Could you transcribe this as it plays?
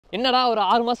என்னடா ஒரு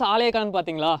 6 மாதம் ஆளே காணன்னு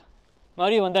பார்த்தீங்களா,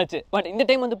 மறுபடியும் வந்தாச்சு. பட் இந்த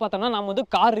டைம் வந்து பார்த்தோம்னா நம்ம வந்து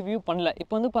கார் ரிவ்யூ பண்ணல.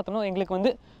 இப்போ வந்து பார்த்தோம்னா எங்களுக்கு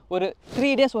வந்து ஒரு 3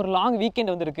 days ஒரு லாங்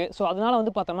வீக்கெண்ட் வந்துருக்கு. ஸோ அதனால்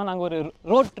வந்து பார்த்தோம்னா நாங்கள் ஒரு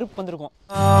ரோட் ட்ரிப் வந்திருக்கோம்.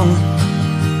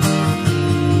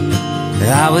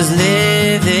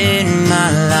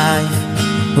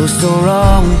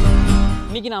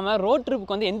 இன்னைக்கு நாம ரோட்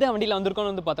ட்ரிப்புக்கு வந்து எந்த வண்டியில்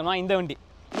வந்திருக்கோம்னு வந்து பார்த்தோம்னா இந்த வண்டி.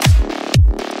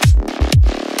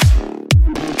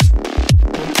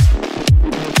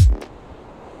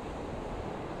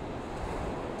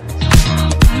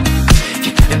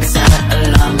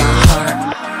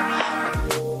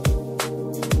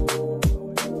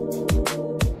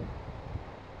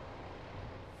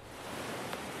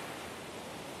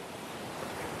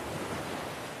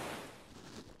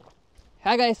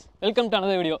 Hey guys, welcome to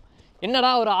another video. என்னடா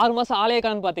ஒரு 6 மாதம் ஆளே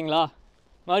காணன்னு பார்த்தீங்களா,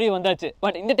 மறுபடியும் வந்தாச்சு.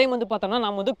 பட் இந்த டைம் வந்து பார்த்தோம்னா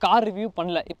நம்ம வந்து கார் ரிவ்யூ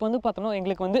பண்ணல. இப்போ வந்து பார்த்தோம்னா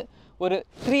எங்களுக்கு வந்து ஒரு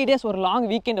 3 days ஒரு லாங்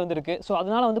வீக்கெண்ட் வந்திருக்கு. ஸோ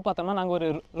அதனால் வந்து பார்த்தோம்னா நாங்கள் ஒரு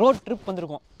ரோட் ட்ரிப்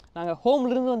வந்திருக்கோம். நாங்கள்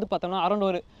ஹோம்லேருந்து வந்து பார்த்தோம்னா அரௌண்ட்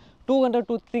ஒரு 200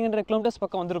 to 300 kilometers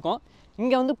பக்கம் வந்திருக்கோம்.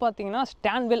 இங்கே வந்து பார்த்தீங்கன்னா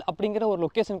ஸ்டான்வெல் அப்படிங்கிற ஒரு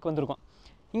லொக்கேஷனுக்கு வந்திருக்கோம்.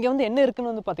 இங்கே வந்து என்ன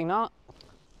இருக்குதுன்னு வந்து பார்த்தீங்கன்னா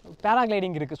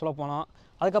பேராகிளைடிங் இருக்குது சொல்லப்போனால்.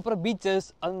 அதுக்கப்புறம்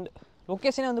பீச்சஸ் அண்ட்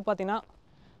லொக்கேஷனே வந்து பார்த்தீங்கன்னா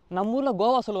நம்ம ஊரில்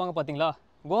கோவா சொல்லுவாங்க பார்த்தீங்களா,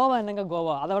 கோவா என்னங்க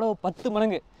கோவா, அதை விட 10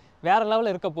 மடங்கு வேறு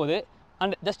லெவலில் இருக்க போகுது.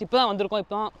 அண்ட் ஜஸ்ட் இப்போ தான் வந்திருக்கோம்,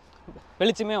 இப்போ தான்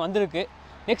வெளிச்சமே வந்திருக்கு.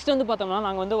 நெக்ஸ்ட் வந்து பார்த்தோம்னா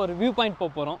நாங்கள் வந்து ஒரு வியூ பாயிண்ட் போக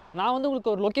போகிறோம். நான் வந்து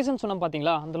உங்களுக்கு ஒரு லொக்கேஷன் சொன்னேன்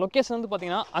பார்த்தீங்களா, அந்த லொக்கேஷன் வந்து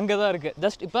பார்த்தீங்கன்னா அங்கே தான் இருக்குது.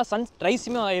 ஜஸ்ட் இப்போ சன்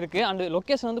ரைஸுமே ஆகிருக்கு. அண்ட்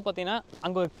லொக்கேஷன் வந்து பார்த்தீங்கன்னா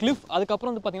அங்கே ஒரு கிளிஃப்,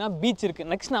 அதுக்கப்புறம் வந்து பார்த்தீங்கன்னா பீச் இருக்குது.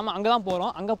 நெக்ஸ்ட் நம்ம அங்கே தான்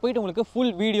போகிறோம். அங்கே போயிட்டு உங்களுக்கு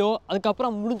ஃபுல் வீடியோ,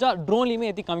 அதுக்கப்புறம் முடிஞ்சால் ட்ரோன்லேயுமே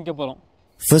ஏற்றி காமிக்க போகிறோம்.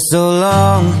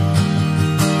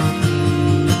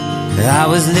 I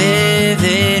was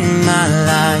living my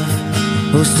life,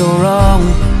 oh so wrong,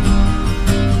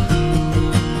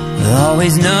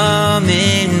 always numb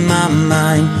in my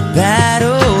mind,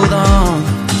 battled on,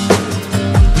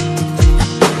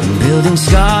 building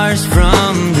scars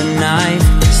from the knife,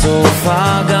 so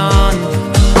far gone,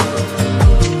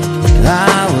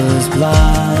 I was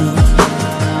blind.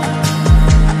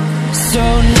 So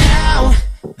now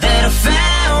that I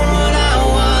found what I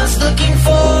was looking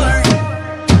for,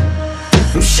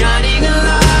 I'm shining a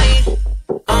light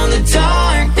on the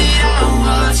dark that I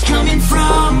was coming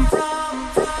from.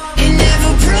 It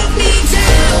never brought me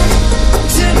down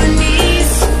to my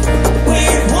knees,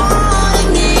 where it wanted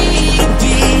me to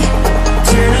be.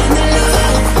 Turn on the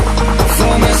love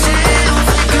for myself,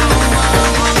 go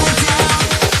on down.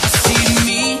 See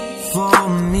me for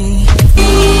me.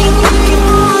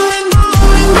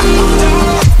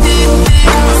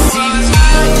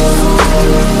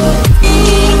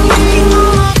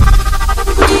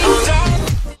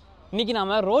 இன்றைக்கி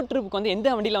நாம் road ட்ரிப்புக்கு வந்து எந்த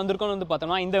வண்டியில் வந்திருக்கோம்னு வந்து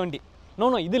பார்த்தோம்னா இந்த வண்டி. நோ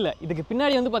இது இல்லை, இதுக்கு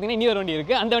பின்னாடி வந்து பார்த்தீங்கன்னா இன்னொரு வண்டி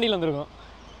இருக்குது, அந்த வண்டியில் வந்திருக்கோம்.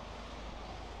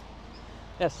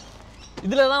 எஸ்,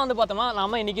 இதில் தான் வந்து பார்த்தோம்னா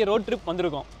நாம் இன்றைக்கி ரோட் ட்ரிப்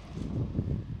வந்திருக்கோம்.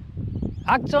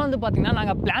 ஆக்சுவலாக வந்து பார்த்திங்கன்னா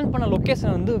நாங்கள் பிளான் பண்ண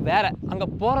லொக்கேஷன் வந்து வேறு. அங்கே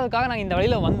போகிறதுக்காக நாங்கள் இந்த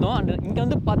வழியில் வந்தோம். அண்ட் இங்கே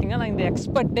வந்து பார்த்திங்கன்னா நான் இந்த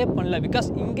எக்ஸ்பெக்டே பண்ணல. பிகாஸ்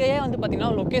இங்கேயே வந்து பார்த்திங்கன்னா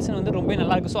லொக்கேஷன் வந்து ரொம்ப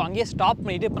நல்லாயிருக்கு. ஸோ அங்கேயே ஸ்டாப்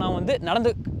பண்ணிவிட்டு இப்போ நான் வந்து நடந்து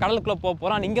கடலுக்குள்ளே போக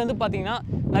போகிறேன். அண்ட் இங்கே வந்து பார்த்திங்கன்னா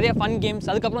நிறைய ஃபன் கேம்ஸ்,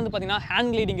 அதுக்கப்புறம் வந்து பார்த்திங்கன்னா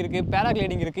ஹேண்ட் கிளைடிங் இருக்குது,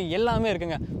 பேராகிளைடிங் இருக்குது, எல்லாமே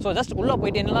இருக்குங்க. ஸோ ஜஸ்ட் உள்ளே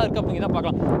போயிட்டு என்னெல்லாம் இருக்குது அப்படிங்கிறத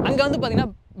பார்க்கலாம். அங்கே வந்து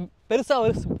பார்த்திங்கன்னா பெருசாக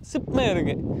ஒரு ஷிப்மே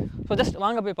இருக்குது. ஸோ ஜஸ்ட்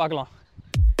வாங்க போய் பார்க்கலாம்.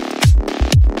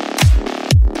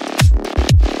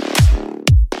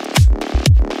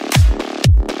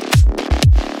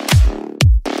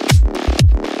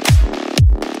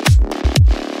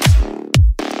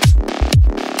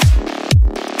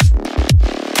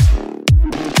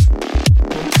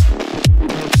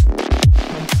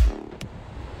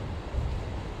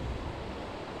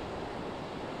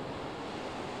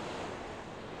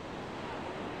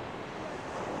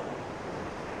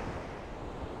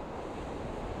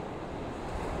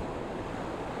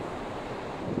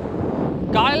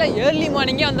 காலையில் ஏர்லி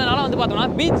மார்னிங்கே வந்ததுனால வந்து பார்த்தோம்னா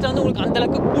பீச்சில் வந்து உங்களுக்கு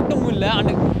அந்தளவுக்கு கூட்டமும் இல்லை.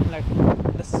 அண்டு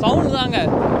இந்த சவுண்டு தாங்க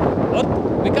ஒர்த்.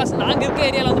 பிகாஸ் நாங்கள் இருக்க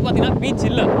ஏரியாவில் வந்து பார்த்தீங்கன்னா பீச்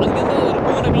இல்லை. அங்கேருந்து ஒரு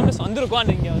 200 kilometers வந்திருக்கோம்.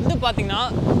 அண்ட் இங்கே வந்து பார்த்தீங்கன்னா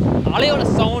அலையோட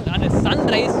சவுண்ட் அண்டு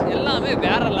சன்ரைஸ் எல்லாமே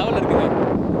வேறு லெவலில் இருக்குங்க.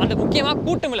 அண்டு முக்கியமாக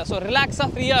கூட்டம் இல்லை. ஸோ ரிலாக்ஸாக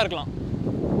ஃப்ரீயாக இருக்கலாம்.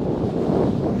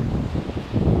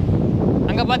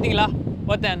 அங்கே பார்த்தீங்களா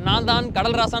ஒருத்தன் நான் தான்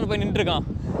கடல் ராசான்னு போய் நின்றுருக்கான்.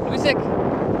 அபிஷேக்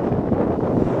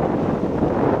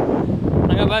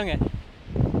அங்கே பாருங்க.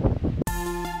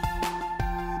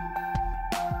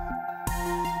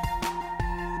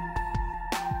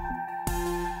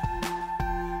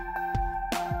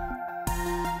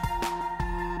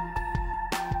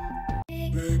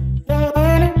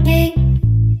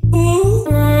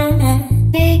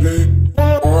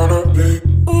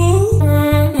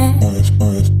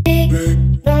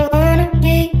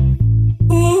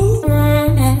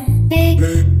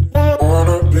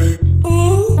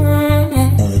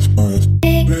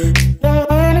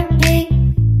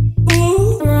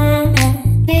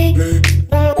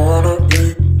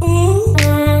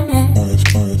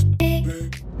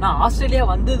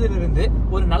 ஆஸ்திரேலியா வந்ததுலேருந்து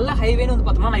ஒரு நல்ல ஹைவேன்னு வந்து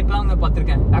பார்த்தோம்னா நான் இப்போ அங்கே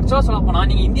பார்த்துருக்கேன். ஆக்சுவலாக சொல்ல போனால்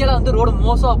நீங்கள் இந்தியாவில் வந்து ரோடு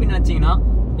மோசம் அப்படின்னு நினச்சிங்கன்னா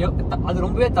அது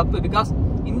ரொம்பவே தப்பு. பிகாஸ்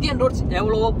இந்தியன் ரோட்ஸ்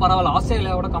எவ்வளவோ பரவாயில்ல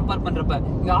ஆஸ்திரேலியாவோட கம்பேர் பண்ணுறப்ப.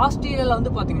 இங்கே ஆஸ்திரேலியாவில்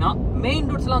வந்து பார்த்தீங்கன்னா மெயின்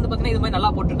ரோட்ஸ்லாம் வந்து பார்த்தீங்கன்னா இது மாதிரி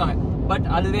நல்லா போட்டிருக்காங்க. பட்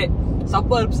அதுவே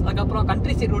சப்பர்ப்ஸ் அதுக்கப்புறம்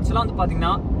கண்ட்ரி சைட் ரோட்ஸ்லாம் வந்து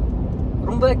பார்த்தீங்கன்னா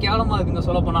ரொம்பவே கேவலமாக இருக்குங்க.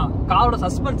 சொல்ல போனால் காரோட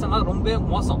சஸ்பென்ஷன்லாம் ரொம்பவே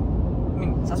மோசம்.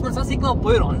 மீன் சஸ்பென்ஸ்லாம் சீக்கிரமாக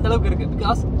போயிடும் அந்த அளவுக்கு இருக்குது.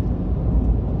 பிகாஸ்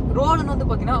ரோடுன்னு வந்து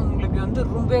பார்த்தீங்கன்னா உங்களுக்கு வந்து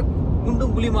ரொம்ப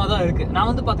குண்டும் குழியுமாக தான் இருக்குது. நான்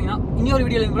வந்து பார்த்தீங்கன்னா இன்னொரு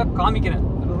வீடியோவில் கூட காமிக்கிறேன்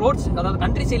ரோட்ஸ், அதாவது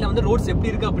கண்ட்ரி சைடில் வந்து ரோட்ஸ் எப்படி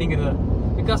இருக்குது அப்படிங்கிறத.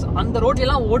 பிகாஸ் அந்த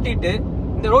ரோட்லாம் ஓட்டிட்டு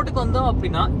இந்த ரோட்டுக்கு வந்தோம்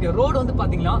அப்படின்னா இங்கே ரோடு வந்து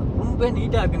பார்த்தீங்கன்னா ரொம்ப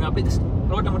நீட்டாக இருக்குங்க. அப்படி ஜஸ்ட்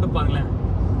ரோட்டை மட்டும் பாருங்களேன்.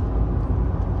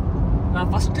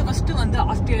 நான் ஃபஸ்ட்டு வந்து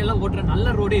ஆஸ்திரேலியாவில் ஓட்டுற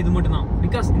நல்ல ரோடே இது மட்டும் தான்.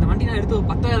 பிகாஸ் இந்த வண்டி நான் எடுத்து ஒரு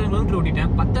 10,000 கிலோமீட்டர்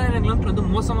ஓட்டிட்டேன். 10,000 கிலோமீட்டர் வந்து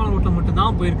மோசமான ரோட்டில் மட்டும்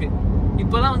தான் போயிருக்கு.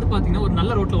 இப்போ தான் வந்து பார்த்தீங்கன்னா ஒரு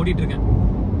நல்ல ரோட்டில் ஓட்டிகிட்டு இருக்கேன்.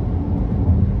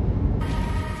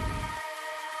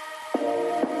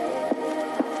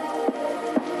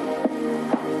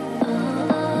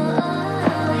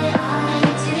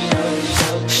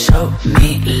 Show me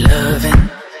loving.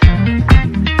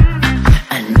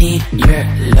 I need your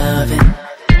loving.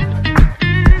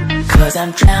 'Cause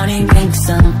I'm drowning in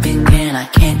something and I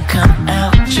can't come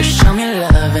out. Just show me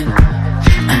loving.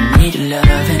 I need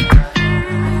loving.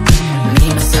 Me,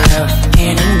 myself,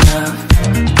 and enough.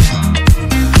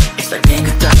 It's like being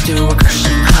hooked up to a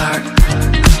crushing heart.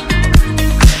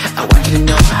 I want you to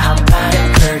know how bad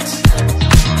it hurts.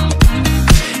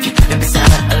 You keep me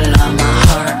silent along my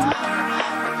heart.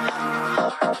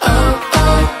 Oh,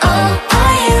 oh, oh,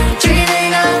 are you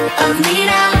dreaming of me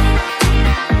now?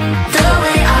 The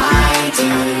way I do.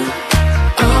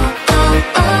 Oh, oh,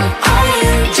 oh, are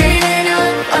you dreaming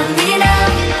of me now?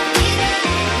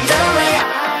 The way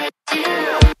I do.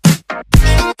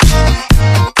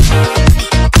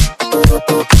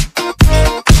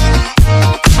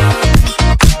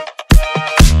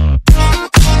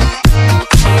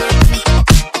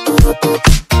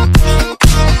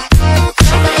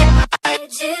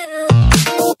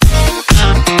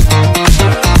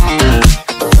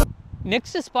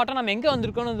 Next ஸ்பாட்டாக நம்ம எங்கே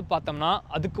வந்திருக்கோம்னு வந்து பார்த்தோம்னா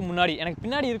அதுக்கு முன்னாடி எனக்கு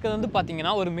பின்னாடி இருக்கிறது வந்து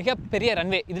பார்த்தீங்கன்னா ஒரு மிகப்பெரிய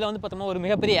ரன்வே. இதில் வந்து பார்த்தோம்னா ஒரு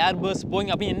மிகப்பெரிய ஏர்பஸ்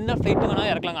போயிங் அப்படி என்ன ஃப்ளைட்டு வேணாலும்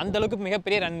இறக்கலாங்க. அந்தளவுக்கு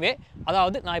மிகப்பெரிய ரன்வே.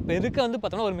 அதாவது நான் இப்போ இருக்க வந்து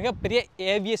பார்த்தோம்னா ஒரு மிகப்பெரிய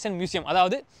ஏவியேஷன் மியூசியம்.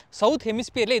 அதாவது சவுத்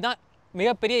ஹெமிஸ்பியரில் இதான்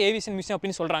மிகப்பெரிய ஏவியேஷன் மியூசியம்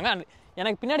அப்படின்னு சொல்கிறாங்க. அண்ட்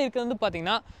எனக்கு பின்னாடி இருக்கிறது வந்து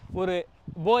பார்த்தீங்கன்னா ஒரு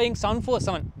போயிங்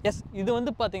 747. எஸ், இது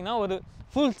வந்து பார்த்தீங்கன்னா ஒரு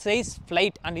ஃபுல் சைஸ்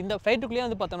ஃப்ளைட். அண்ட் இந்த ஃப்ளைட்டுக்குள்ளேயே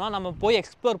வந்து பார்த்தோம்னா நம்ம போய்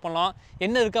எக்ஸ்ப்ளோர் பண்ணலாம்,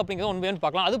 என்ன இருக்குது அப்படிங்கிறத ஒன் பை ஒன்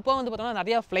பார்க்கலாம். அது போக வந்து பார்த்தோம்னா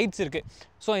நிறையா ஃப்ளைட்ஸ் இருக்குது.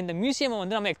 ஸோ இந்த மியூசியமை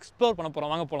வந்து நம்ம எக்ஸ்ப்ளோர் பண்ண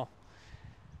போகிறோம். வாங்க போகலாம்.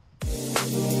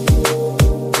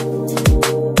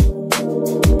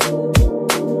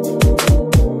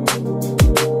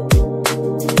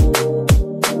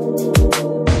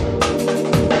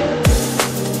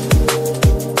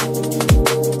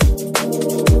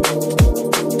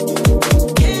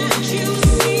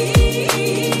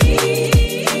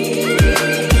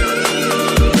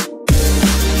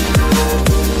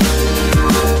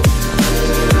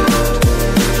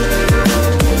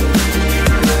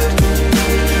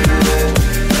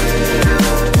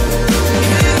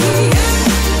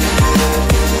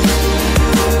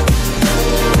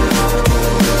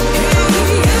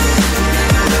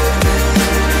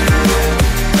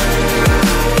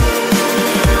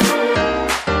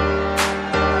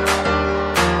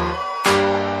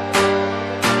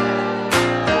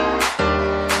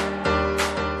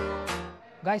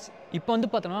 காய்ஸ், இப்போ வந்து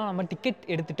பார்த்தோம்னா நம்ம டிக்கெட்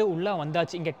எடுத்துகிட்டு உள்ளே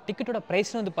வந்தாச்சு. இங்கே டிக்கெட்டோட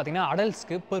ப்ரைஸ் வந்து பார்த்தீங்கன்னா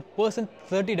அடல்ட்ஸ்க்கு பெர் பர்சன்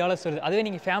 $30 வருது. அதுவே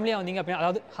நீங்கள் ஃபேமிலியாக வந்தீங்க அப்படின்னா,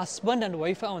 அதாவது ஹஸ்பண்ட் அண்ட்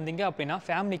ஒய்ஃபாக வந்தீங்க அப்படின்னா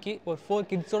ஃபேமிலிக்கு ஒரு 4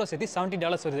 கிட்ஸோட சேர்த்து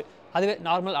 $70 வருது. அதுவே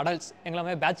நார்மல் அடல்ட்ஸ்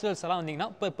எங்களை பேச்சுலர்ஸ் எல்லாம் வந்தீங்கன்னா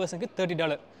பெர் பர்சனுக்கு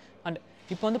 $30. அண்ட்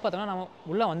இப்போ வந்து பார்த்தோம்னா நம்ம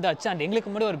உள்ளே வந்தாச்சு. அண்ட்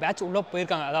எங்களுக்கு முன்னாடி ஒரு பேட்ச் உள்ளே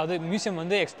போயிருக்காங்க, அதாவது மியூசியம்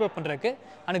வந்து எக்ஸ்ப்ளோர் பண்ணுறதுக்கு.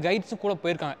 அண்ட் கைட்ஸும் கூட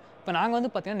போயிருக்காங்க. இப்போ நாங்கள்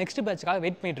வந்து பார்த்தீங்கன்னா நெக்ஸ்ட் பேட்சுக்காக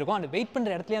வெயிட் பண்ணிட்டுருக்கோம். அந்த வெயிட்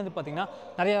பண்ணுற இடத்துலேயே வந்து பார்த்தீங்கன்னா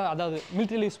நிறையா, அதாவது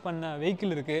மிலிட்ரியில் யூஸ் பண்ண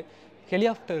வெஹிக்கிள் இருக்குது,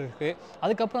 ஹெலிகாப்டர் இருக்குது.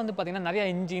 அதுக்கப்புறம் வந்து பார்த்திங்கன்னா நிறையா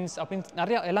இன்ஜின்ஸ் அப்படின்னு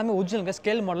நிறையா, எல்லாமே ஒரிஜினலுங்க,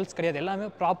 ஸ்கேல் மாடல்ஸ் கிடையாது, எல்லாமே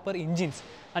ப்ராப்பர் இன்ஜின்ஸ்.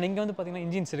 அண்ட் இங்கே வந்து பார்த்திங்கன்னா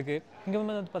இன்ஜின்ஸ் இருக்குது. இங்கே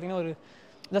வந்து பார்த்திங்கன்னா ஒரு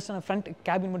ஜஸ்ட் அந்த ஃப்ரண்ட்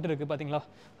கேபின் மட்டும் இருக்குது பார்த்தீங்களா.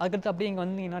 அதுக்கடுத்து அப்படியே இங்கே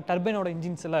வந்தீங்கன்னா டர்பைனோட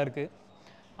இன்ஜின்ஸ் எல்லாம் இருக்குது.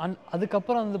 அண்ட்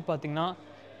அதுக்கப்புறம் வந்து பார்த்திங்கன்னா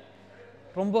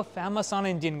ரொம்ப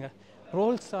ஃபேமஸான இன்ஜினுங்க,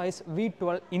 Rolls Royce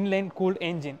V12 inline cooled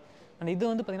engine. And இது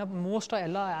வந்து பார்த்திங்கன்னா மோஸ்ட்டாக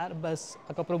எல்லா ஏர்பஸ்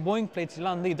அதுக்கப்புறம் போயிங்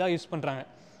ஃப்ளைட்ஸ்லாம் வந்து இதாக யூஸ் பண்ணுறாங்க.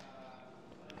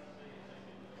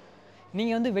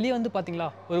 நீங்கள் வந்து வெளியே வந்து பார்த்தீங்களா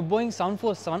ஒரு போயிங்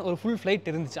 747 ஒரு ஃபுல் ஃப்ளைட்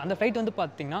இருந்துச்சு. அந்த ஃப்ளைட் வந்து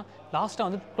பார்த்தீங்கன்னா லாஸ்ட்டாக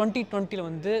வந்து 2020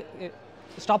 வந்து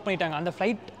ஸ்டாப் பண்ணிட்டாங்க. அந்த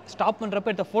ஃப்ளைட் ஸ்டாப்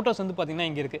பண்ணுறப்ப எடுத்த ஃபோட்டோஸ் வந்து பார்த்தீங்கன்னா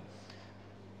இங்கே இருக்குது.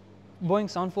 Boeing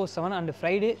 747 and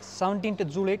Friday 17th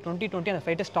July 2020 அந்த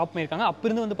ஃப்ளைட்டை ஸ்டாப் பண்ணியிருக்காங்க. அப்போ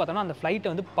இருந்து வந்து பார்த்தோன்னா அந்த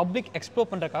ஃப்ளைட்டை வந்து பப்ளிக்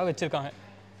எக்ஸ்ப்ளோர் பண்ணுறதுக்காக வச்சுருக்காங்க.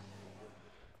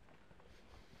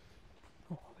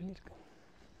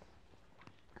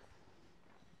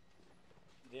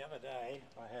 the other day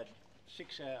I had 6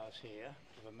 hours here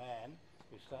with a man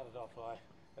who started off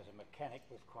as a mechanic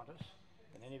with Qantas,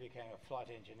 and then he became a flight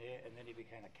engineer, and then he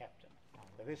became a captain.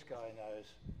 So this guy knows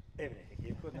everything.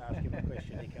 You couldn't ask him a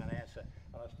question he can't answer.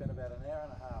 And I spent about an hour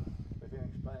and a half with him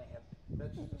explaining how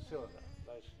that's the cylinder.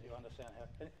 You understand how?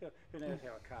 Who knows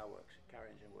how a car works? Car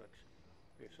engine works?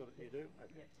 You do?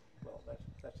 Okay. Well,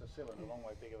 that's a cylinder, a long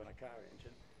way bigger than a car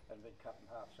engine, and been cut in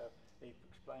half. So he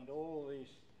explained all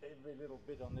these, every little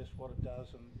bit on this, what it does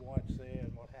and why it's there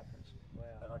and what happens.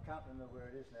 Wow. And I can't remember where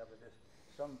it is now, but there's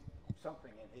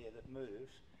something in here that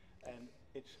moves, and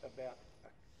it's about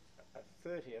a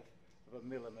 30th of a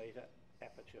millimetre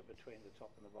aperture between the top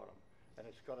and the bottom. And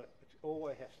it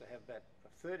always has to have that,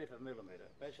 a 30th of a millimetre.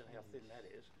 Imagine how thin that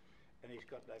is. And they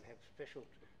have special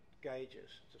gauges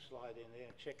to slide in there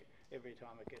and check it every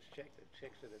time it gets checked. It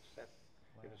checks that it's that.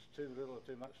 Wow. If it's too little or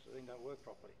too much, the thing don't work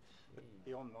properly. But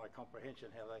beyond my comprehension,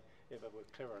 how they ever were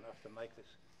clever enough to make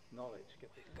this knowledge.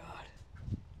 God.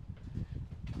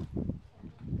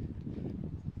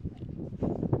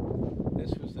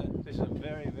 This is a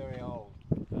very, very old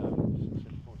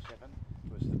 747. It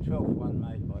was the 12th one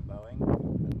made by Boeing.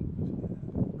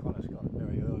 Qantas got it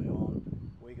very early on.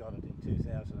 We got it in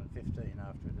 2015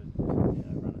 after it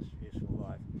had run its useful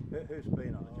life. Who's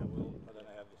been on it? I don't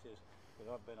know how this is, but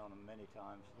I've been on them many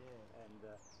times. Yeah. And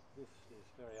this is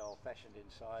very old-fashioned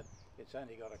inside. It's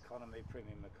only got economy,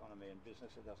 premium economy and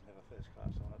business. It doesn't have a first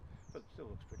class on it, but it still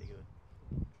looks pretty good.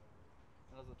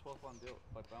 That was the 12th one built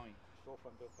by Boeing. 12th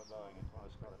one built by Boeing, and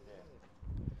Qantas got it there.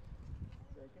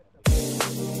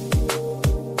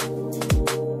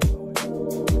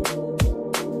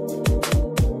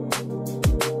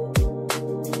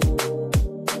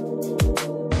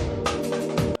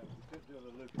 Do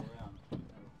the loop around.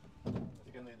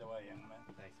 You can lead the way, young man.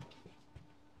 Thanks.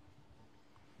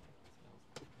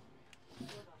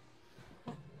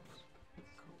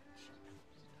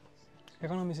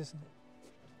 Economy system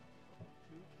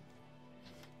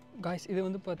guys இது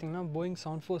வந்து பார்த்திங்கன்னா Boeing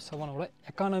 747ஓட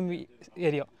economy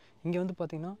area. இங்கே வந்து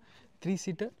பார்த்திங்கன்னா 3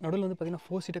 சீட்டு, நடுவில் வந்து பார்த்திங்கன்னா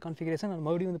 4 seater configuration, அது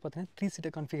மறுபடியும் வந்து பார்த்திங்கன்னா 3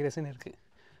 சீட்டர் கான்ஃபிகரேஷன் இருக்குது.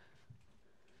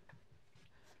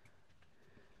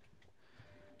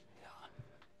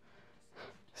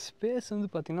 ஸ்பேஸ் வந்து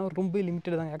பார்த்திங்கன்னா ரொம்ப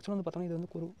லிமிட்டட் தாங்க. ஆக்சுவலாக வந்து பார்த்தோம்னா இது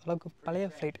வந்து ஒரு அளவுக்கு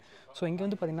பழைய ஃப்ளைட். ஸோ இங்கே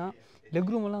வந்து பார்த்திங்கன்னா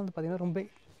லெக் ரூமெல்லாம் வந்து பார்த்திங்கன்னா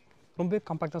ரொம்ப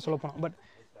காம்பாக்டாக சொல்ல போனோம். பட்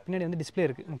பின்னாடி வந்து டிஸ்பிளே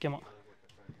இருக்குது முக்கியமாக.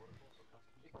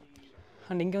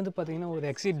 அண்ட் இங்கே வந்து பார்த்திங்கன்னா ஒரு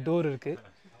எக்ஸிட் டோர் இருக்குது.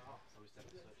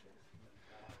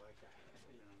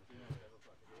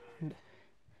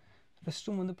 ரெஸ்ட்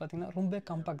ரூம் வந்து பார்த்திங்கன்னா ரொம்ப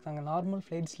காம்பாக்ட் தாங்க. நார்மல்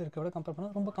ஃப்ளைட்ஸில் இருக்கிற விட கம்பேர்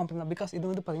பண்ணால் ரொம்ப காம்பாக்ட் தான். பிகாஸ் இது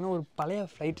வந்து பார்த்திங்கன்னா ஒரு பழைய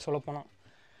ஃப்ளைட் சொல்ல போனோம்.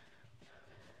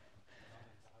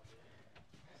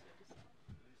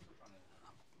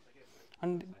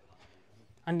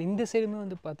 அண்ட் இந்த சைடுமே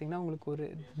வந்து பார்த்திங்கன்னா உங்களுக்கு ஒரு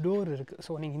டோர் இருக்குது.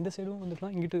 ஸோ நீங்கள் இந்த சைடும்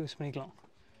வந்துக்கலாம், இங்கிட்டும் யூஸ் பண்ணிக்கலாம்.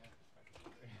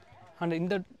 அண்ட்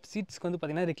இந்த சீட்ஸ்க்கு வந்து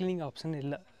பார்த்திங்கன்னா ரெக்லைனிங் ஆப்ஷன்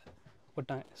இல்லை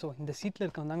போட்டாங்க. ஸோ இந்த சீட்டில்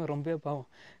இருக்க வந்தாங்க ரொம்ப பாவம்.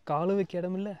 காலை வைக்க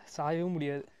இடம் இல்லை, சாயவும்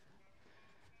முடியாது.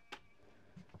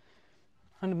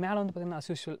 அண்ட் மேலே வந்து பார்த்திங்கன்னா அஸ்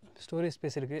யூஷுவல் ஸ்டோரேஜ்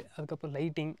ஸ்பேஸ் இருக்குது. அதுக்கப்புறம்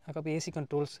லைட்டிங், அதுக்கப்புறம் ஏசி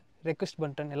கண்ட்ரோல்ஸ், ரெக்வெஸ்ட்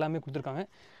பட்டன் எல்லாமே கொடுத்துருக்காங்க.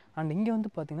 அண்ட் இங்கே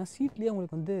வந்து பார்த்திங்கன்னா சீட்லேயே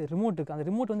உங்களுக்கு வந்து ரிமோட் இருக்குது. அந்த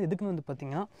ரிமோட் வந்து எதுக்குன்னு வந்து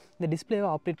பார்த்திங்கன்னா இந்த டிஸ்பிளேவை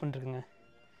ஆப்ரேட் பண்ணிருக்குங்க.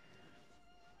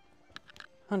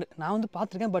 அண்ட் நான் வந்து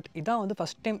பார்த்துருக்கேன், பட் இதான் வந்து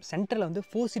ஃபஸ்ட் டைம் சென்டரில் வந்து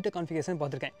 4 சீட்டர் கான்ஃபிகரேஷன்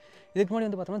பார்த்துருக்கேன். இதுக்கு முன்னாடி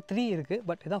வந்து பார்த்தோம்னா 3 இருக்குது,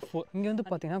 பட் இதான் 4. இங்கே வந்து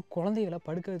பார்த்தீங்கன்னா குழந்தைகளை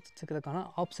படுக்க வச்சுக்கிறதுக்கான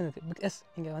ஆப்ஷன் இருக்குது. பிகாஸ்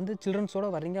நீங்கள் வந்து சில்ட்ரன்ஸோடு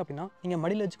வர்றீங்க அப்படின்னா நீங்கள்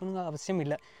மடியில் வச்சுக்கணுங்க அவசியம்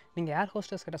இல்லை. நீங்கள் ஏர்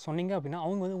ஹோஸ்டர்ஸ் கிட்ட சொன்னீங்க அப்படின்னா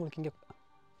அவங்க வந்து உங்களுக்கு இங்கே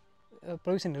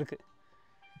ப்ரொவிஷன் இருக்குது.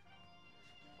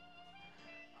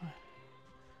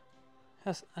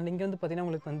 எஸ். அண்ட் இங்கே வந்து பார்த்திங்கன்னா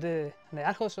உங்களுக்கு வந்து இந்த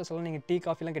ஏர் ஹோஸ்டர்ஸ் எல்லாம் நீங்கள் டீ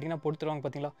காஃபிலாம் கேட்டிங்கன்னா போட்டு தருவாங்க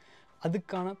பார்த்தீங்களா,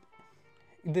 அதுக்கான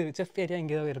இது செஃப் ஏரியா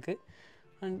இங்கே தான் இருக்குது.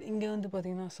 அண்ட் இங்கே வந்து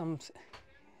பார்த்திங்கன்னா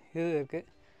இது இருக்குது.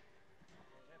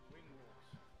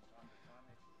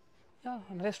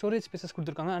 நிறைய ஸ்டோரேஜ் ஸ்பேசஸ்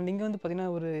கொடுத்துருக்காங்க. அண்ட் இங்கே வந்து பார்த்திங்கன்னா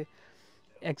ஒரு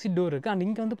எக்ஸிட் டோர் இருக்குது. அண்ட்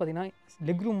இங்கே வந்து பார்த்திங்கன்னா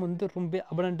லெக் ரூம் வந்து ரொம்ப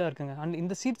அபண்டண்ட்டாக இருக்குங்க. அண்ட்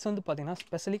இந்த சீட்ஸ் வந்து பார்த்திங்கன்னா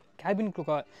ஸ்பெஷலி கேபின்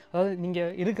க்ரூக்காக, அதாவது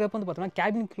நீங்கள் இருக்கிறப்ப வந்து பார்த்திங்கன்னா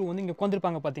கேபின் க்ரூ வந்து இங்கே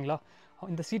உட்காந்துருப்பாங்க பார்த்தீங்களா,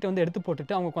 இந்த சீட்டை வந்து எடுத்து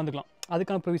போட்டுட்டு அவங்க உட்காந்துக்கலாம்.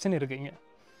 அதுக்கான ப்ரொவிஷன் இருக்குது இங்கே.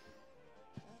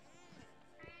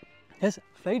 எஸ்.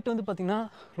 ஃப்ளைட் வந்து பார்த்திங்கன்னா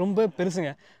ரொம்ப பெருசுங்க.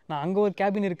 நான் அங்கே ஒரு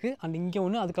கேபின் இருக்குது, அண்ட் இங்கே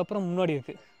ஒன்று, அதுக்கப்புறம் முன்னாடி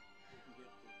இருக்குது.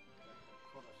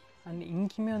 அண்ட்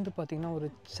இங்கேயுமே வந்து பார்த்திங்கன்னா ஒரு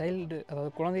சைல்டு,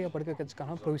 அதாவது குழந்தைய படுக்க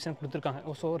வைக்கிறதுக்கான ப்ரொவிஷன் கொடுத்துருக்காங்க.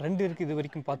 ஸோ 2 இருக்குது இது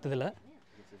வரைக்கும் பார்த்ததில்.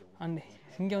 அண்ட்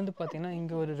இங்கே வந்து பார்த்திங்கன்னா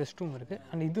இங்கே ஒரு ரெஸ்ட் ரூம் இருக்குது.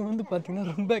 அண்ட் இது வந்து பார்த்திங்கன்னா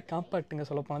ரொம்ப காம்பாக்ட்டுங்க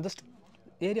சொல்ல போனால். ஜஸ்ட்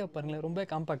ஏரியா பாருங்களேன், ரொம்ப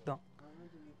காம்பாக்ட் தான்.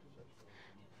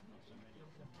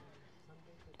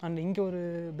 அண்ட் இங்கே ஒரு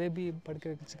பேபி படுக்க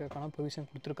வைக்கிறதுக்கான ப்ரொவிஷன்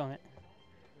கொடுத்துருக்காங்க.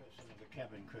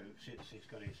 Cabin crew sits, he's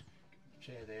got his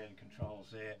chair there and controls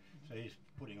there, so he's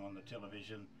putting on the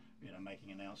television,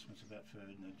 making announcements about food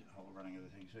and the whole running of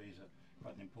the thing. So he's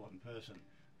quite an important person.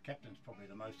 Captain's probably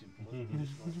the most important. He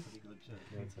just was pretty good too.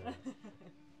 That's all right.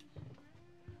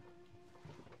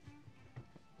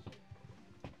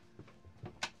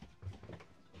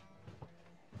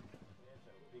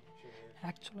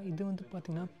 ஆக்சுவலாக இது வந்து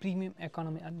பார்த்திங்கன்னா premium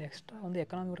economy and extra வந்து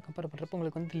எக்கானமியோட compare பண்ணுறப்போ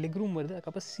உங்களுக்கு வந்து leg room வருது.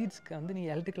 அதுக்கப்புறம் சீட்ஸ்க்கு வந்து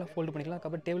நீங்கள் எலக்ட்ரிக்கலாக ஃபோல்டு பண்ணிக்கலாம்.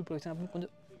 அதுக்கப்புறம் டேபிள் ப்ரொவிஷன் அப்படின்னு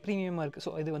கொஞ்சம் ப்ரீமியமாக இருக்குது.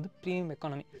 ஸோ இது வந்து ப்ரீமியம்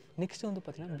எக்கானமி. நெக்ஸ்ட் வந்து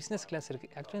பார்த்திங்கன்னா பிஸ்னஸ் கிளாஸ்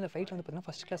இருக்குது. ஆக்சுவலாக இந்த ஃப்ளைட் வந்து பார்த்திங்கன்னா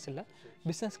ஃபஸ்ட் கிளாஸ் இல்லை,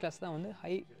 பிஸ்னஸ் கிளாஸ் தான் வந்து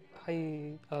ஹை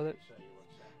அதாவது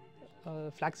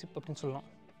ஃப்ளாக்ஷிப் அப்படின்னு சொல்லலாம்.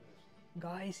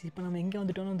 காய்ஸ் இப்போ நம்ம எங்கே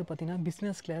வந்துட்டோம்னு வந்து பார்த்திங்கன்னா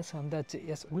பிஸ்னஸ் கிளாஸ் வந்தாச்சு.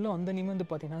 எஸ் உள்ளே வந்தோன்னே வந்து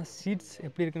பார்த்திங்கன்னா சீட்ஸ்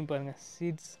எப்படி இருக்குன்னு பாருங்கள்.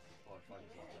 சீட்ஸ்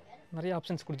நிறைய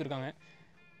ஆப்ஷன்ஸ் கொடுத்துருக்காங்க.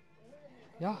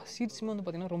 சீட்ஸுமே வந்து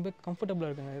பார்த்திங்கன்னா ரொம்ப கம்ஃபர்டபுளாக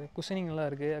இருக்குங்க. குஷனிங் நல்லா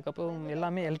இருக்குது. அதுக்கப்புறம்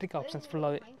எல்லாமே எலக்ட்ரிக் ஆப்ஷன்ஸ்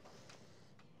ஃபுல்லாகவே.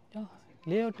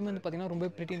 லே அவுட்டுமே வந்து பார்த்திங்கன்னா ரொம்ப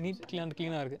ப்ரிட்டி நீட்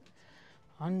க்ளீனாக இருக்குது.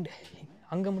 அண்ட்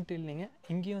அங்கே மட்டும் இல்லைங்க,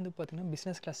 இங்கேயும் வந்து பார்த்திங்கன்னா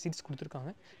பிஸ்னஸ் கிளாஸ் சீட்ஸ்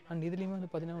கொடுத்துருக்காங்க. அண்ட் இதுலேயுமே வந்து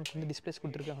பார்த்திங்கன்னா உங்களுக்கு வந்து டிஸ்பிளேஸ்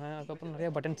கொடுத்துருக்காங்க. அதுக்கப்புறம் நிறையா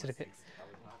பட்டன்ஸ் இருக்குது.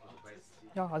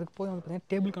 அதுக்கு போய் வந்து பார்த்திங்கன்னா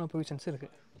டேபிளுக்கான ப்ரொவிஷன்ஸ்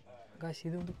இருக்குது. காய்ஸ்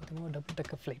இது வந்து பார்த்திங்கன்னா டபுள்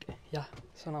டெக்கர் ஃப்ளைட்.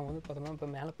 ஸோ நான் வந்து பார்த்திங்கன்னா இப்போ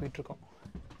மேலே போயிட்டுருக்கோம்.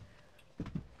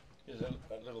 There's a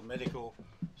little medical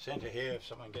centre here if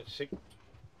someone gets sick.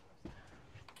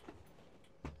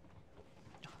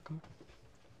 Come on.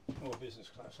 More business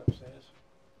class upstairs.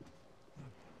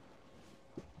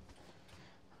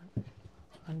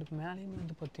 And மேலேயுமே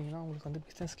வந்து பார்த்தீங்கன்னா உங்களுக்கு வந்து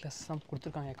பிஸ்னஸ் கிளாஸ் தான்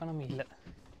கொடுத்துருக்காங்க, எக்கானமி இல்லை.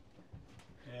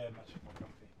 Yeah, much more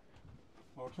comfy.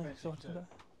 More expensive too.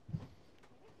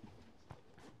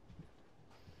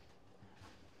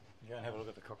 Go and have a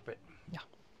look at the cockpit. Yeah.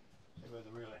 See where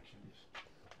the real action is.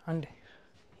 And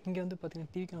இங்கே வந்து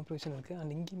பார்த்திங்கன்னா டிவிக்கான ப்ரொவிஷன் இருக்குது.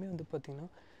 அண்ட் இங்கேயுமே வந்து பார்த்திங்கன்னா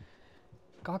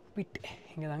காக்பிட்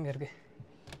இங்கே தாங்க இருக்குது.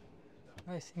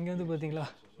 இங்கே வந்து பார்த்தீங்களா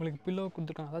உங்களுக்கு பில்லோ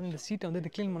கொடுத்துருக்காங்க. அதாவது இந்த சீட்டை வந்து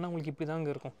ரிக்ளைன் பண்ணால் உங்களுக்கு இப்படி தாங்க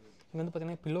இருக்கும். இங்கே வந்து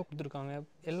பார்த்திங்கன்னா பில்லோ கொடுத்துருக்காங்க.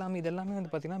 எல்லாமே இது எல்லாமே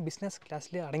வந்து பார்த்திங்கன்னா business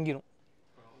கிளாஸ்லேயே அடங்கிடும்.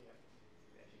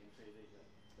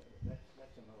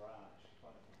 That's a mirage.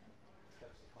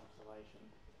 That's the constellation.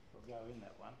 We'll go in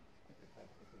that one if we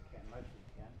can. Most of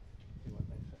you can. See what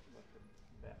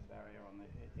the barrier on the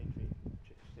entry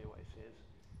stairway says.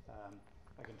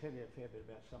 I can tell you a fair bit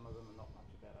about some of them and not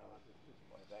much about others. This is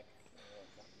way back. I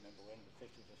can't remember when, the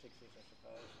 50s or 60s, I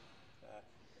suppose.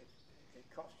 It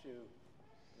costs you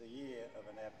the year of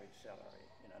an average salary.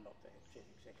 Not the chief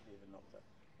executive and not the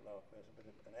lower person, but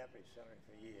an average salary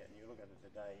for a year. And you look at it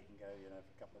today, you can go, for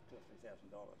a couple of $2,000 or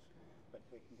 $3,000. But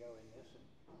we can go in this and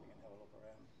we can have a look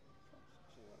around,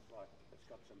 see what it's like. It's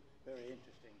got some very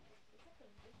interesting.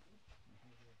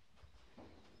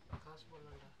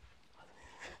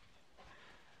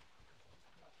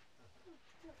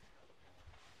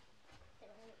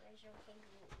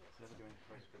 Never doing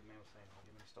price good meal saying how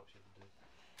many stops you have to do.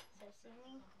 So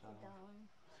Sydney to Darwin,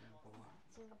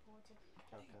 Singapore to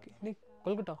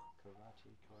Kolkata.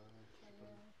 Karachi,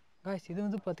 Cairo. Guys இது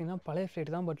வந்து பார்த்திங்கன்னா பழைய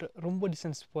flight தான், but ரொம்ப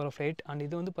distance போகிற flight. And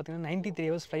இது வந்து பார்த்திங்கன்னா 93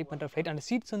 hours ஃப்ளை பண்ணுற ஃப்ளைட். அண்ட்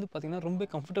சீட்ஸ் வந்து பார்த்திங்கன்னா ரொம்ப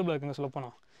கம்ஃபர்டபுளாக இருக்குங்க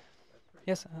சொல்லப்போனால்.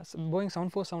 எஸ் போயிங்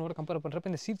 747 கம்பேர்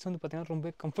பண்ணுறப்ப இந்த சீட்ஸ் வந்து பார்த்திங்கன்னா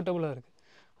ரொம்ப கம்ஃபர்டபுளாக இருக்குது.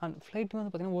 அண்ட் ஃப்ளைட்டுமே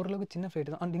வந்து பார்த்திங்கன்னா ஓரளவுக்கு சின்ன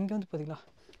ஃப்ளைட் தான். அண்ட் இங்கே வந்து பார்த்திங்களா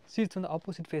சீட்ஸ் வந்து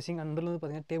ஆப்போசிட் ஃபேஸிங். அண்ட் அதில் வந்து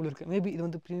பார்த்திங்கன்னா டேபிள் இருக்குது. மேபி இது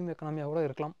வந்து ப்ரீமியம் எக்கானமியாக கூட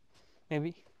இருக்கலாம்.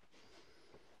 Maybe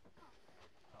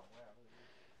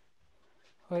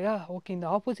okay. இந்த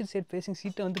ஆப்போசிட் சைட் ஃபேஸிங்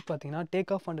சீட்டை வந்து பார்த்திங்கன்னா டேக்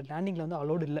ஆஃப் அண்ட் லேண்டிங்கில் வந்து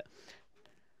அலோடு இல்லை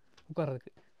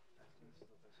உட்கார்றதுக்கு.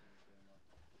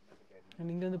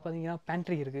 அண்ட் இங்கே வந்து பார்த்திங்கன்னா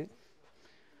பேண்ட்ரி இருக்குது.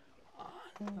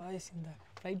 இந்த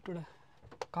ஃப்ளைட்டோட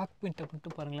காக்பிட்டை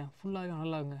மட்டும் பாருங்களேன், ஃபுல்லாகவே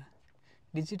அனலாகுங்க.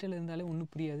 டிஜிட்டல் இருந்தாலே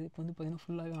ஒன்றும் புரியாது. இப்போ வந்து பார்த்திங்கன்னா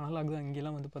ஃபுல்லாகவே அனலாகு தான்.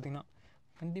 இங்கெல்லாம் வந்து பார்த்திங்கன்னா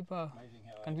கண்டிப்பாக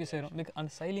கன்ஃபியூஸ் ஆயிரும். லைக்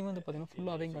அந்த சைலிங் வந்து பார்த்திங்கன்னா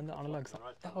ஃபுல்லாகவே இங்கே வந்து அனலாக்ஸ் தான்.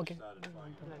 Okay.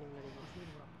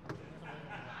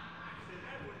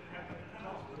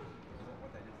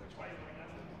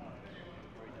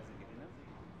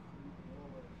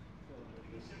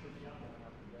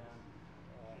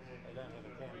 They don't have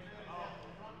a cam.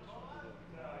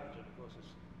 Of course,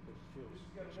 it's fuel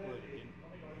squirted in,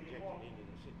 injected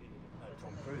into the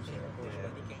Tom Cruise there, of course.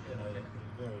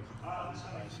 Very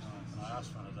nice. And I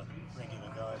asked one of the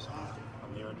regular guys on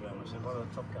the aerodrome, I said, what are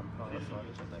the Top Gun pilots like?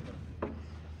 I said, they got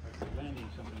landing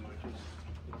something which is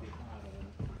a bit harder than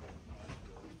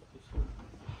it's still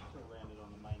landed on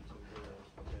the main two wheels,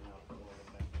 but then up the water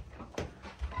back.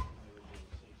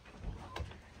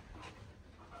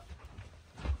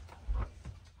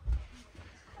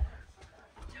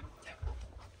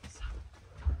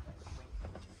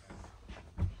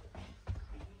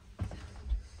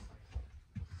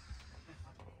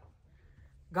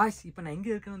 Guys இப்போ நான் எங்கே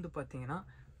இருக்கேன்னு வந்து பார்த்தீங்கன்னா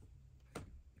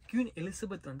queen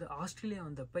Elizabeth வந்து Australia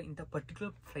வந்தப்போ இந்த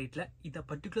particular ஃப்ளைட்டில் இந்த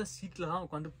பர்டிகுலர் சீட்டில் தான்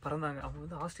உட்காந்து பறந்தாங்க. அவங்க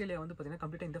வந்து ஆஸ்திரேலியா வந்து பார்த்தீங்கன்னா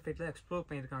கம்ப்ளீட்டாக இந்த ஃப்ளைட்டில் எக்ஸ்ப்ளோர்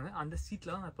பண்ணியிருக்காங்க. அந்த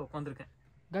சீட்டில் தான் நான் இப்போ உட்காந்துருக்கேன்.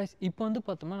 கைஸ் இப்போ வந்து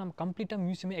பார்த்தோம்னா நம்ம கம்ப்ளீட்டாக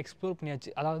மியூசியமே எக்ஸ்ப்ளோர் பண்ணியாச்சு.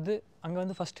 அதாவது அங்கே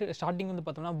வந்து ஃபஸ்ட்டு ஸ்டார்டிங் வந்து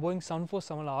பார்த்தோம்னா போயிங்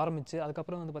 747 ஆரம்பிச்சு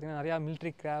அதுக்கப்புறம் வந்து பார்த்திங்கன்னா நிறையா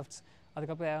மிலிட்ரி கிராஃப்ட்ஸ்,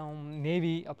 அதுக்கப்புறம்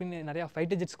நேவி அப்படின்னு நிறையா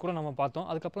ஃபைட்டர் ஜெட்ஸ் கூட நம்ம பார்த்தோம்.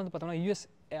 அதுக்கப்புறம் வந்து பார்த்தோம்னா யூஎஸ்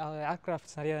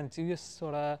ஏர்க்ராஃப்ட்ஸ் நிறையா இருந்துச்சு,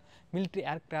 யூஎஸோட மிலிட்ரி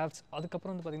ஏர்க்ராஃப்ட்ஸ்.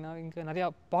 அதுக்கப்புறம் வந்து பார்த்திங்கன்னா இங்கே நிறையா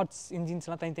பார்ட்ஸ்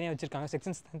இன்ஜின்ஸ்லாம் தனித்தனியாக வச்சுருக்காங்க,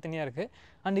 செக்ஷன்ஸ் தனித்தனியாக இருக்குது.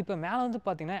 அண்ட் இப்போ மேலே வந்து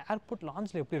பார்த்திங்கன்னா ஏர்போர்ட்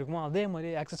லான்ச்சில் எப்படி இருக்குமோ அதே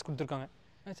மாதிரி ஆக்சஸ் கொடுத்துருக்காங்க.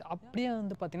 அப்படியே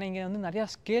வந்து பார்த்திங்கன்னா இங்கே வந்து நிறையா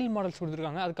ஸ்கேல் மாடல்ஸ்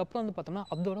கொடுத்துருக்காங்க. அதுக்கப்புறம் வந்து பார்த்தோம்னா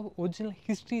அதோட ஒரிஜினல்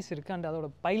ஹிஸ்ட்ரிஸ் இருக்குது அண்ட் அதோட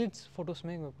பைலட்ஸ்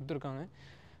ஃபோட்டோஸுமே இங்கே கொடுத்துருக்காங்க.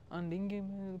 அண்ட்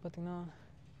இங்கேயுமே வந்து பார்த்திங்கன்னா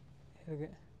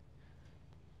இருக்குது.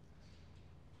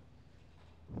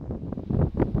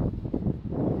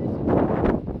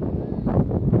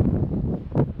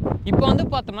 இப்போ வந்து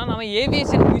பார்த்தோம்னா நம்ம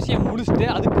ஏவியேஷன் மியூசியம் முடிச்சுட்டு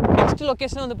அதுக்கு நெக்ஸ்ட்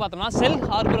லொக்கேஷன் வந்து பார்த்தோம்னா செல்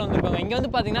ஹார்பர் வந்துருக்காங்க. இங்கே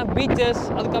வந்து பார்த்தீங்கன்னா பீச்சஸ்,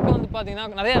 அதுக்கப்புறம் வந்து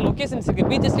பார்த்தீங்கன்னா நிறையா லொக்கேஷன்ஸ் இருக்குது.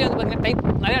 பீச்சஸ்லேயே வந்து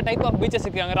பார்த்தீங்கன்னா நிறையா டைப் ஆஃப் பீச்சஸ்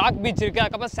இருக்குது. அங்கே ராக் பீச் இருக்குது,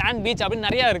 அதுக்கப்புறம் சாண்ட் பீச் அப்படின்னு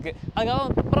நிறையா இருக்குது.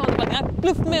 அதுக்கப்புறம் வந்து பார்த்தீங்கன்னா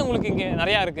கிளிஃப்மே உங்களுக்கு இங்கே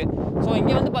நிறையா இருக்குது. ஸோ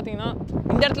இங்கே வந்து பார்த்தீங்கன்னா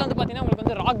இந்த இடத்துல வந்து பார்த்தீங்கன்னா உங்களுக்கு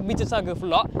வந்து ராக் பீச்சஸாக இருக்குது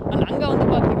ஃபுல்லாக. அண்ட் அங்கே வந்து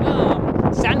பார்த்தீங்கன்னா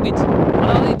சாண்ட் பீச்,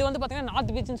 அதாவது இது வந்து பார்த்தீங்கன்னா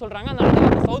நார்த் பீச்னு சொல்கிறாங்க, அந்த அங்கே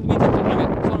வந்து சவுத் பீச்னு சொல்கிறாங்க.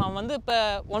 ஸோ நம்ம வந்து இப்போ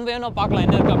ஒன் பை ஒன்னாக பார்க்கலாம்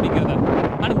என்ன இருக்குது அப்படிங்கிறத.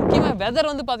 அண்ட் முக்கியமாக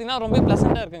வெதர் வந்து பார்த்தீங்கன்னா ரொம்ப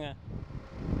ப்ளசண்ட்டாக இருக்குங்க.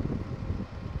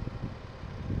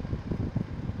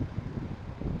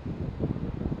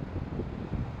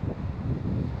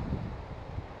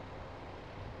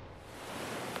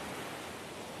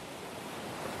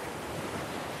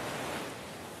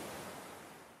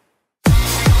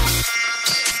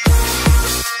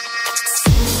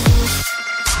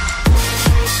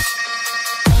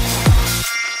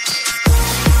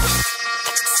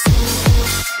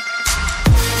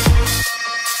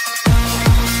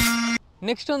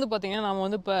 நெக்ஸ்ட் வந்து பார்த்திங்கன்னா நம்ம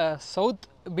வந்து இப்போ சவுத்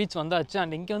பீச் வந்தாச்சு.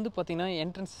 அண்ட் இங்கே வந்து பார்த்திங்கன்னா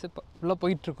என்ட்ரன்ஸ் இப்போ ஃபுல்லாக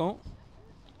போயிட்டுருக்கோம்.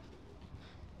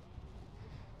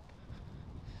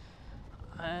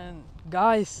 அண்ட்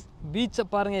காய்ஸ் பீச்சை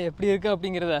பாருங்கள் எப்படி இருக்குது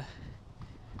அப்படிங்கிறத.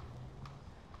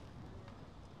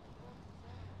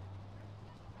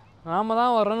 நாம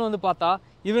தான் வரோன்னு வந்து பார்த்தா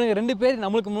இவங்க 2 பேர்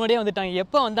நம்மளுக்கு முன்னாடியே வந்துட்டாங்க.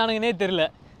 எப்போ வந்தானுங்கன்னே தெரில.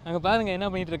 அங்கே பாருங்கள் என்ன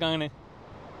பண்ணிகிட்டு இருக்காங்கன்னு.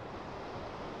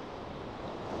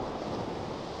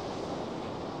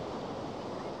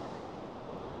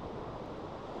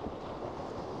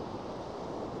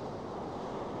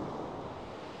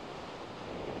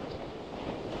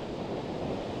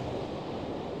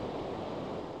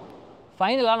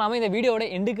 ஃபைனலாக நம்ம இந்த வீடியோட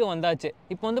எண்டுக்கு வந்தாச்சு.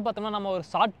 இப்போ வந்து பார்த்தோம்னா நம்ம ஒரு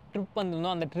ஷார்ட் ட்ரிப்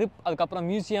வந்திருந்தோம். அந்த ட்ரிப், அதுக்கப்புறம்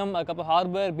மியூசியம், அதுக்கப்புறம்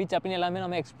ஹார்பர் பீச் அப்படின்னு எல்லாமே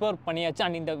நம்ம எக்ஸ்ப்ளோர் பண்ணியாச்சு.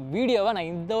 அண்ட் இந்த வீடியோவை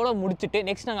நான் இதோட முடிச்சுட்டு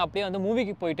நெக்ஸ்ட் நாங்கள் அப்படியே வந்து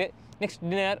மூவிக்கு போயிட்டு நெக்ஸ்ட்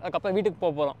டின்னர், அதுக்கப்புறம் வீட்டுக்கு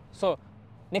போக போகிறோம். ஸோ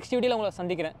நெக்ஸ்ட் வீடியோவில் உங்களை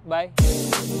சந்திக்கிறேன். பாய்.